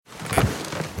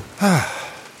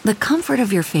The comfort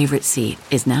of your favorite seat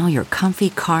is now your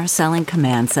comfy car selling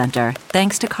command center,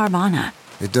 thanks to Carvana.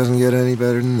 It doesn't get any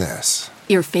better than this.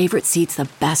 Your favorite seat's the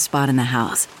best spot in the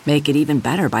house. Make it even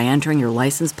better by entering your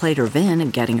license plate or VIN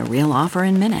and getting a real offer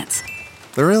in minutes.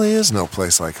 There really is no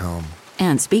place like home.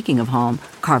 And speaking of home,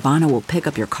 Carvana will pick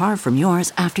up your car from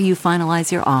yours after you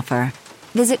finalize your offer.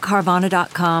 Visit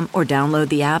Carvana.com or download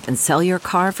the app and sell your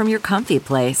car from your comfy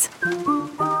place.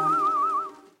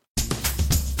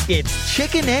 It's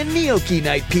chicken and gnocchi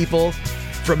night, people.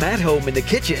 From at home in the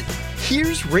kitchen,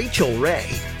 here's Rachel Ray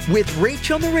with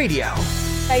Rach on the Radio.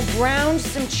 I browned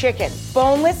some chicken,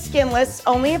 boneless, skinless,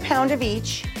 only a pound of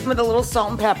each, with a little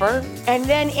salt and pepper. And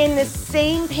then in the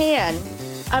same pan,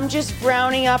 I'm just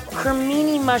browning up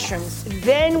cremini mushrooms.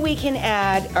 Then we can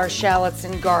add our shallots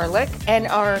and garlic and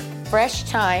our fresh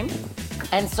thyme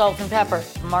and salt and pepper,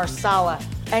 marsala.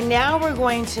 And now we're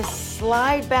going to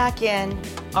slide back in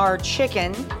our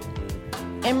chicken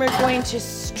and we're going to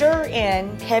stir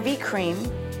in heavy cream.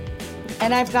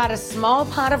 And I've got a small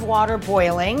pot of water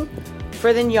boiling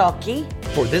for the gnocchi.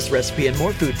 For this recipe and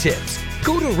more food tips,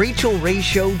 go to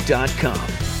RachelRayShow.com.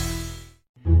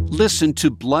 Listen to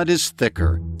Blood is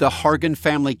Thicker, The Hargan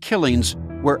Family Killings,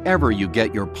 wherever you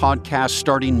get your podcast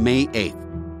starting May 8th.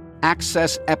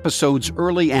 Access episodes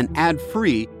early and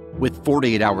ad-free with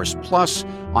 48 Hours Plus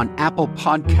on Apple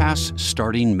Podcasts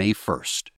starting May 1st.